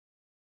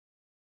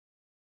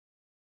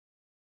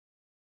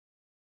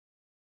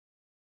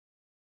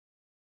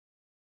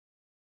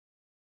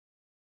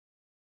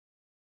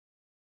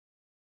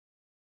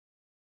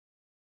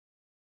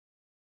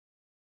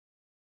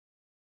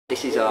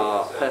This is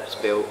our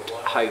purpose-built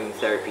home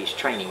therapies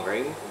training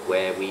room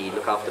where we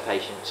look after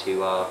patients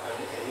who are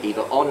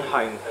either on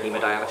home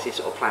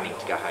haemodialysis or planning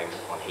to go home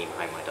on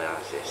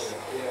haemodialysis.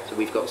 So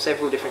we've got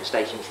several different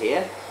stations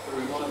here.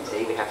 As you can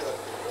see, we have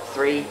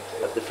 3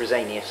 of the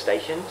Fresenius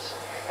stations,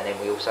 and then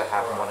we also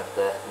have one of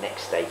the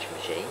next stage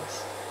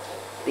machines.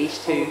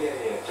 These 2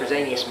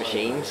 Fresenius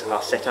machines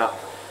are set up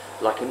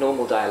like a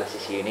normal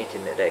dialysis unit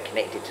in that they're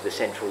connected to the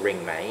central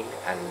ring main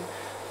and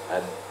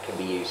can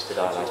be used to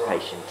dialyse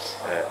patients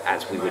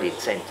as we would in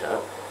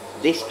centre.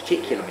 This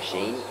particular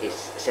machine is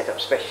set up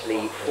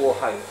specially for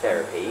home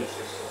therapies,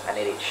 and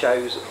it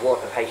shows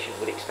what a patient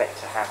would expect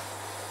to have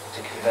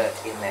to convert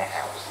in their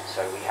house.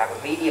 So we have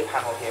a media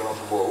panel here on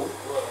the wall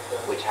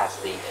which has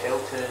the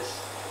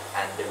filters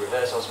and the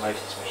reverse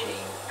osmosis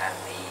machine and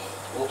the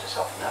water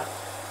softener.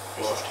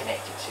 This is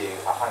connected to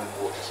a home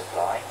water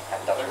supply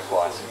and does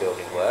require some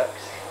building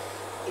works.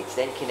 It's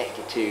then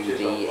connected to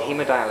the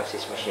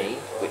haemodialysis machine,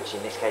 which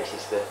in this case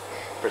is the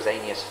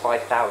Fresenius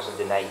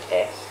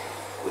 5008S,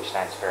 which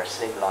stands for a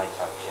slimline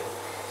function.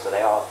 So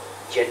they are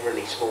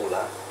generally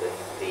smaller than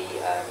the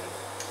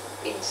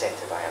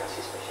in-centre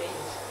dialysis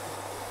machines.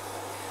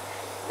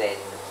 Then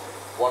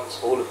once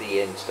all of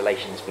the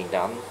installation has been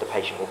done, the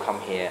patient will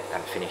come here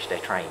and finish their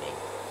training.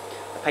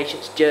 A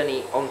patient's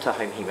journey onto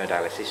home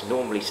haemodialysis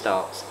normally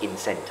starts in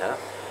centre,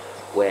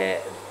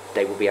 where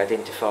they will be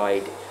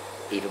identified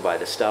either by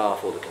the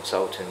staff or the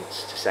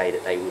consultants to say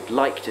that they would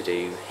like to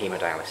do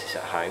haemodialysis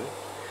at home.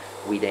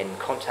 We then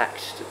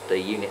contact the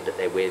unit that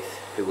they're with,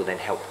 who will then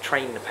help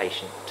train the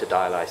patient to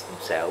dialyse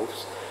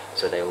themselves.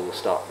 So they will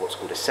start what's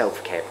called a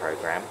self-care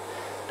programme.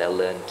 They'll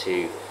learn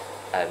to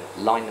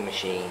line the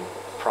machine,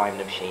 prime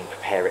the machine,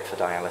 prepare it for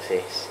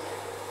dialysis.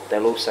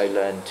 They'll also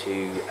learn to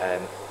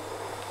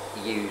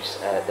use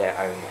their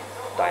own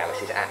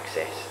dialysis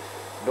access.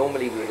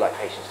 Normally we would like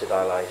patients to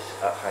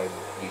dialyse at home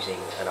using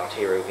an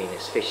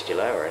arteriovenous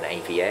fistula or an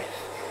AVF,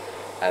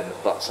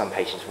 but some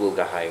patients will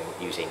go home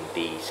using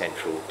the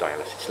central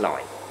dialysis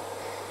line.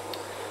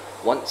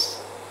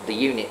 Once the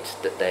unit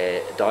that they're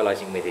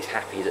dialysing with is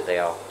happy that they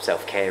are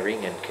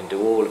self-caring and can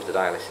do all of the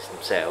dialysis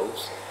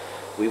themselves,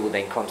 we will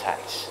then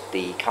contact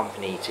the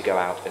company to go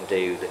out and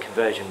do the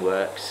conversion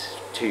works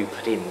to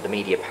put in the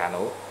media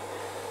panel.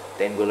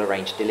 Then we'll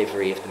arrange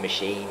delivery of the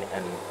machine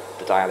and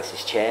the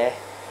dialysis chair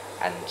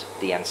and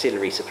the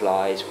ancillary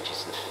supplies, which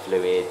is the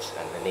fluids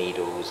and the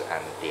needles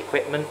and the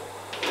equipment.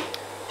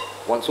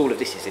 Once all of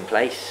this is in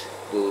place,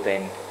 we'll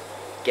then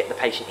get the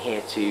patient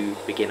here to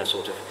begin a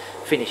sort of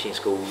finishing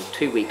school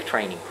 2-week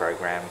training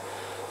programme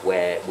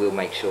where we'll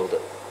make sure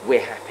that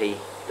we're happy,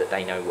 that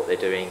they know what they're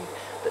doing,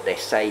 that they're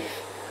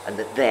safe, and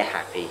that they're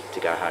happy to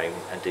go home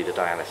and do the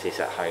dialysis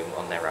at home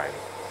on their own.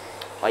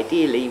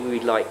 Ideally, we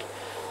would like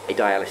a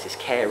dialysis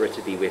carer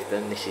to be with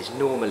them. This is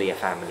normally a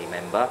family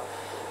member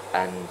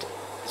and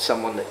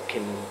someone that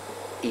can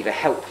either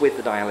help with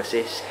the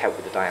dialysis, help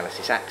with the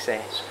dialysis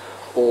access,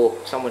 or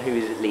someone who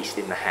is at least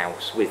in the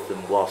house with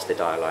them whilst they're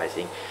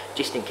dialysing,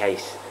 just in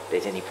case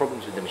there's any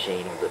problems with the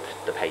machine or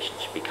the patient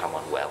should become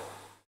unwell.